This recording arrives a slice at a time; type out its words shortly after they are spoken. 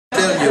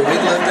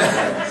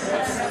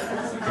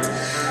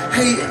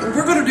Hey,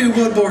 we're going to do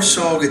one more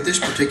song at this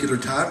particular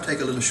time,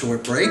 take a little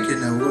short break,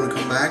 and we're going to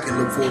come back and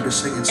look forward to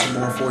singing some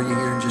more for you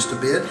here in just a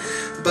bit.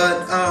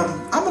 But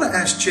I'm going to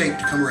ask Jake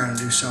to come around and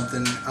do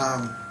something.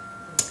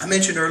 I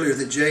mentioned earlier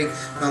that Jake,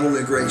 not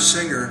only a great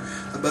singer,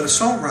 but a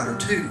songwriter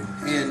too.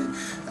 And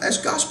as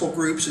gospel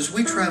groups, as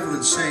we travel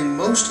and sing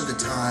most of the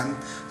time,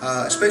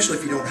 especially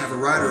if you don't have a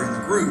writer in the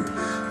group,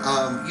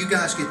 you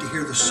guys get to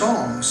hear the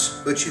songs,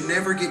 but you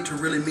never get to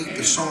really meet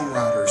the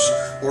songwriters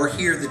or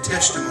hear the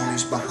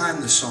testimonies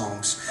behind the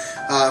songs.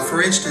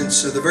 For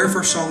instance, the very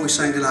first song we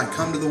sang tonight,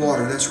 Come to the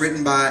Water, that's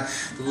written by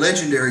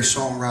legendary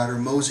songwriter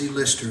Mosey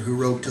Lister, who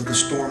wrote Till the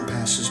Storm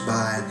Passes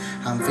By,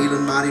 and I'm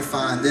Feeling Mighty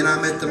Fine, Then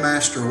I Met the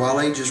Master,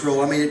 While Ages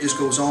Roll. I mean, it just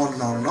goes on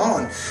and on and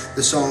on,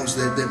 the songs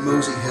that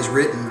Mosey has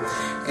written.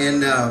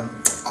 And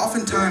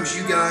oftentimes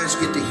you guys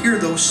get to hear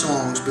those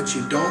songs, but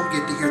you don't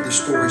get to hear the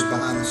stories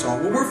behind the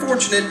song. Well, we're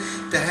fortunate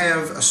to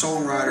have a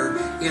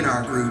songwriter in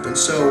our group. And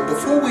so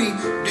before we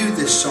do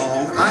this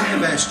song, I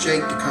have asked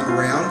Jake to come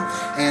around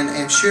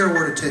and share a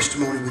word of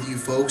testimony with you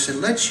folks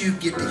and let you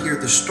get to hear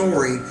the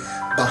story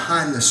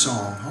behind the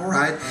song. All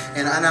right?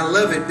 And I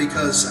love it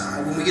because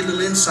when we get a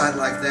little insight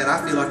like that,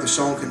 I feel like the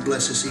song can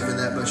bless us even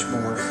that much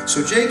more.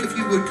 So Jake, if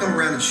you would come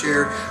around and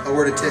share a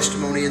word of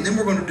testimony, and then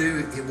we're going to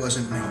do It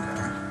Wasn't Me.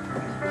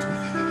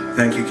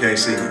 Thank you,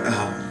 Casey.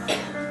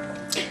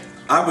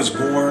 I was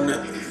born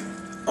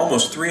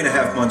almost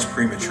 3.5 months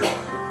premature.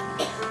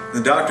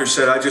 The doctor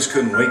said I just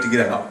couldn't wait to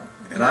get out.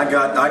 And I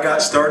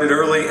got started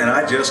early, and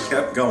I just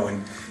kept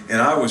going. And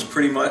I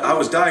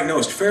was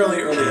diagnosed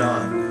fairly early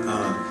on.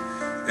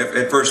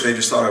 At first they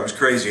just thought I was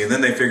crazy, and then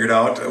they figured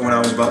out when I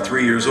was about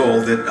 3 years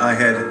old that I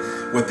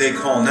had what they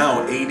call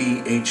now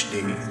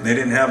ADHD. And they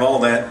didn't have all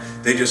that.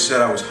 They just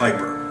said I was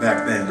hyper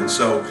back then. And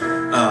so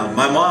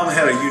my mom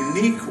had a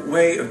unique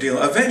way of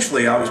dealing.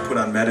 Eventually I was put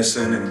on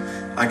medicine,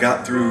 and I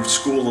got through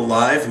school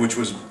alive, which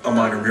was a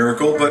minor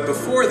miracle. But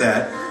before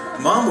that,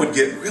 Mom would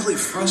get really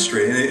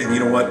frustrated. And you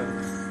know what?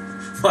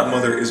 My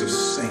mother is a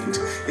saint.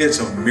 It's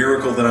a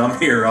miracle that I'm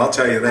here, I'll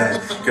tell you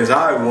that, because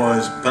I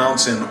was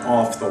bouncing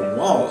off the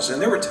walls.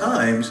 And there were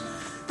times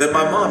that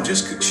my mom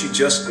just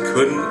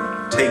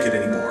couldn't take it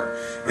anymore.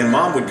 And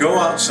Mom would go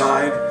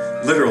outside,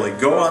 literally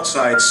go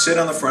outside, sit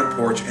on the front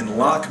porch, and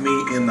lock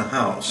me in the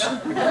house.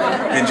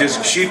 And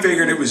she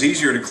figured it was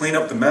easier to clean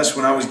up the mess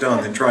when I was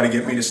done than try to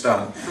get me to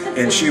stop.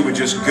 And she would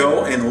just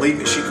go and leave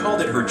me. She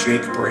called it her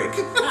Jake break.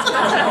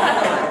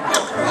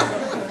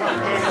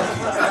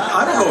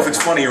 I don't know if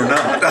it's funny or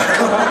not.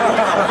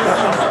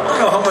 I don't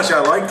know how much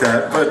I like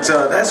that, but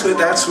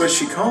that's what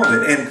she called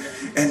it.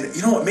 And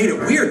you know what made it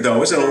weird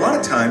though is that a lot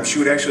of times she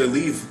would actually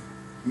leave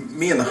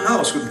me in the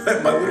house with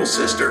my little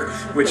sister,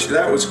 which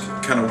that was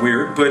kind of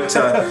weird. But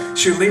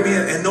she would leave me,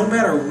 and no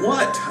matter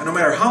what, no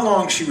matter how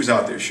long she was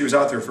out there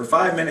for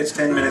 5 minutes,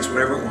 10 minutes,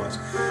 whatever it was.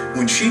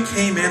 When she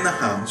came in the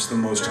house, the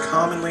most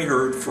commonly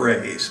heard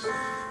phrase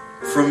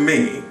from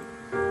me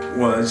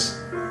was,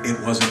 "It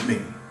wasn't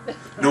me."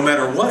 No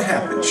matter what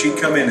happened, she'd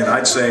come in and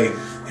I'd say,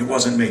 "It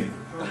wasn't me."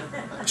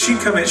 She'd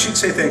come in, she'd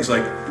say things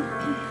like,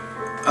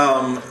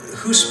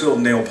 "Who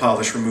spilled nail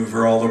polish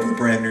remover all over the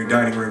brand new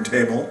dining room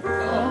table?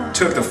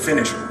 Took the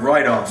finish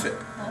right off it."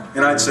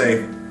 And I'd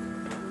say,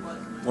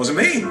 "Wasn't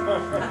me."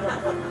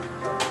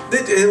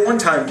 One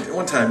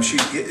time she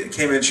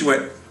came in, she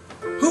went,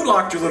 "Who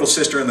locked your little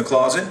sister in the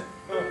closet?"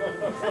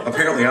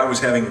 Apparently I was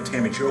having a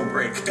Tammy Jo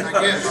break.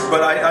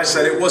 But I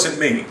said, "It wasn't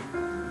me."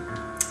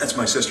 That's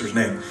my sister's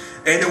name.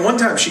 And then one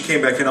time she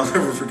came back in, I'll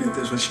never forget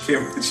this, when she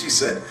came in, she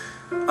said,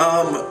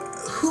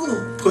 "Who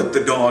put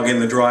the dog in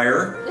the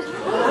dryer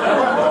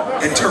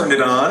and turned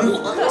it on?"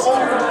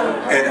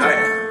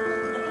 And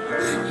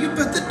You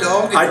put the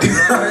dog in the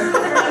dryer?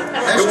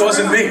 It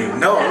wasn't me.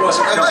 No, it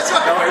wasn't. No,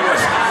 it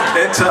wasn't.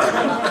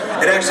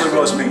 It actually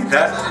was me.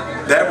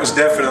 That was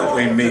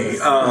definitely me.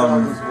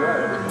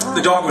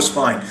 The dog was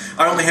fine.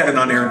 I only had it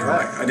on air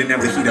dry. I didn't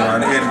have the heat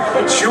on,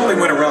 and she only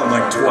went around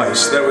like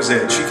twice. That was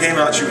it. She came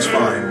out, she was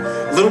fine.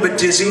 A little bit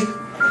dizzy,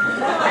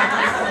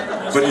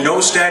 but no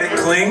static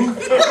cling.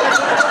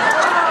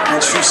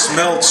 And she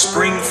smelled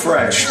spring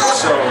fresh,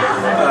 so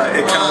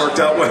it kind of worked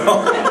out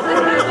well.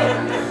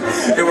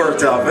 It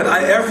worked out, but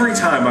every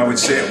time I would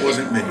say it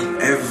wasn't me.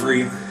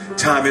 Every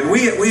time. And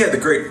we had the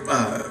great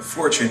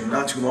fortune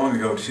not too long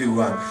ago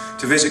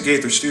to visit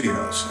Gaither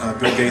Studios,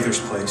 Bill Gaither's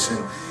place. And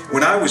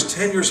when I was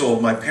 10 years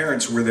old, my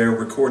parents were there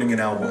recording an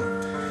album,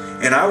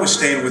 and I was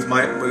staying with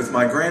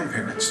my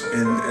grandparents.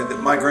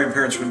 And my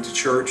grandparents went to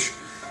church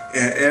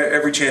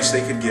every chance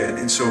they could get,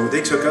 and so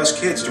they took us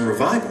kids to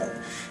revival.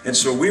 And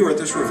so we were at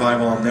this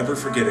revival. I'll never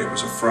forget it. It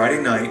was a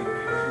Friday night.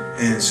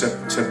 And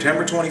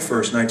September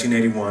 21st,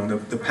 1981,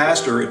 the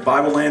pastor at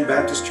Bible Land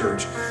Baptist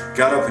Church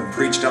got up and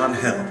preached on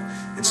hell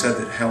and said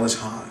that hell is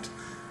hot.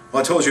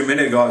 Well, I told you a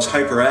minute ago I was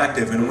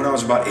hyperactive, and when I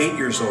was about 8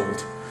 years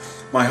old,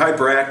 my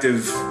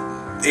hyperactive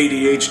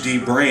ADHD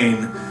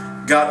brain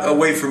got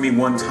away from me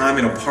one time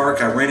in a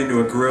park. I ran into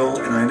a grill,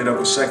 and I ended up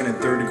with 2nd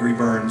and 3rd degree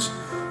burns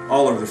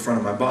all over the front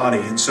of my body.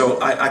 And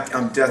so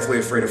I'm deathly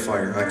afraid of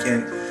fire.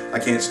 I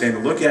can't stand to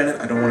look at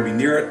it. I don't want to be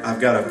near it. I've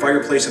got a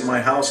fireplace in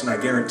my house, and I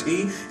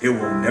guarantee it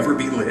will never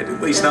be lit.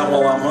 At least not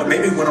while I'm home.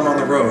 Maybe when I'm on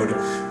the road,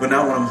 but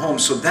not when I'm home.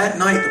 So that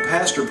night, the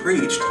pastor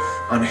preached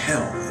on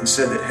hell and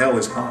said that hell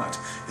is hot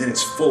and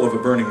it's full of a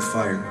burning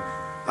fire.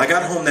 I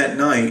got home that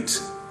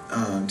night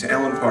to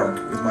Allen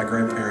Park with my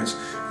grandparents.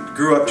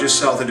 Grew up just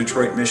south of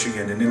Detroit,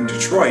 Michigan, and in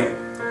Detroit,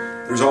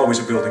 there's always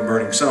a building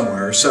burning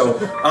somewhere. So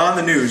on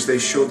the news, they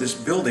showed this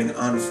building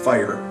on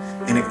fire,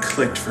 and it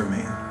clicked for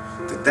me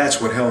that that's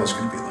what hell is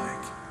going to be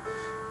like.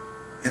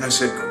 And I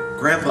said,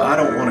 Grandpa, I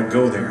don't want to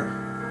go there.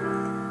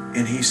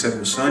 And he said,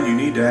 well, son, you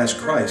need to ask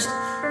Christ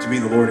to be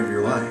the Lord of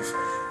your life.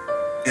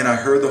 And I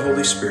heard the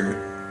Holy Spirit,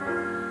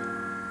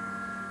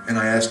 and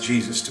I asked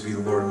Jesus to be the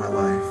Lord of my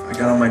life. I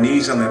got on my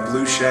knees on that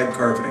blue shag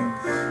carpeting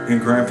in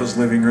Grandpa's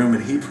living room,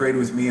 and he prayed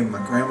with me, and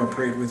my grandma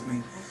prayed with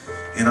me.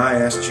 And I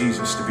asked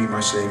Jesus to be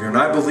my Savior. And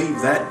I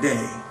believe that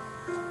day,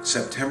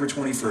 September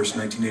 21st,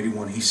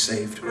 1981, he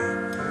saved me.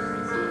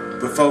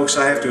 But folks,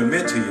 I have to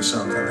admit to you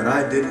something, that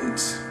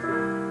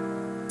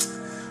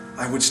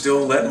I would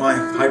still let my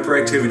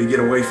hyperactivity get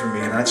away from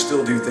me, and I'd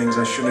still do things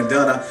I shouldn't have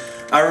done.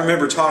 I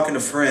remember talking to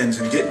friends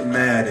and getting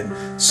mad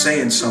and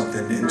saying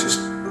something and just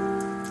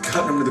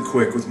cutting them to the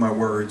quick with my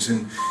words.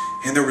 And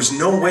there was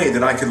no way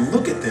that I could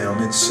look at them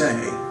and say,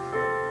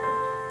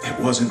 it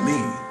wasn't me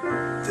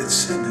that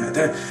said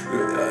that.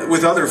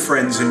 With other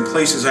friends in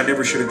places I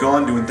never should have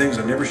gone, doing things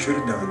I never should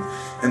have done.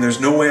 And there's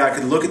no way I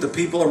could look at the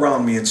people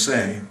around me and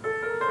say,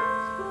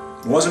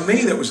 it wasn't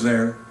me that was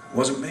there. It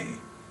wasn't me.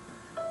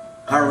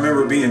 I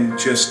remember being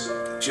just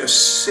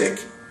sick,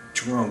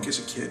 drunk as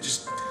a kid.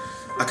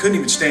 I couldn't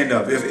even stand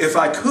up. If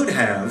I could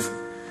have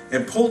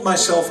and pulled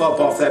myself up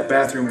off that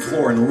bathroom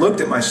floor and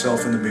looked at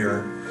myself in the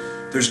mirror,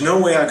 there's no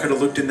way I could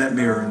have looked in that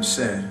mirror and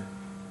said,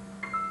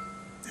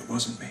 it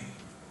wasn't me.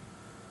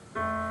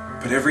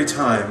 But every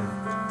time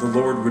the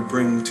Lord would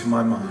bring to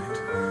my mind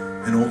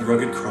an old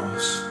rugged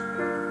cross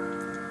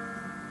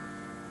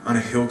on a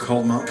hill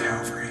called Mount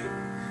Calvary,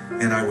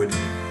 and I would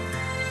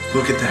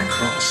look at that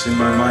cross in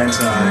my mind's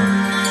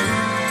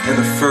eye, and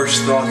the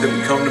first thought that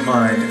would come to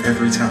mind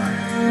every time,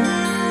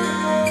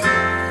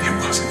 it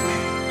wasn't me.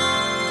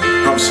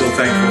 I'm so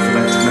thankful for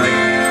that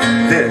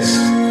tonight.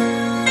 This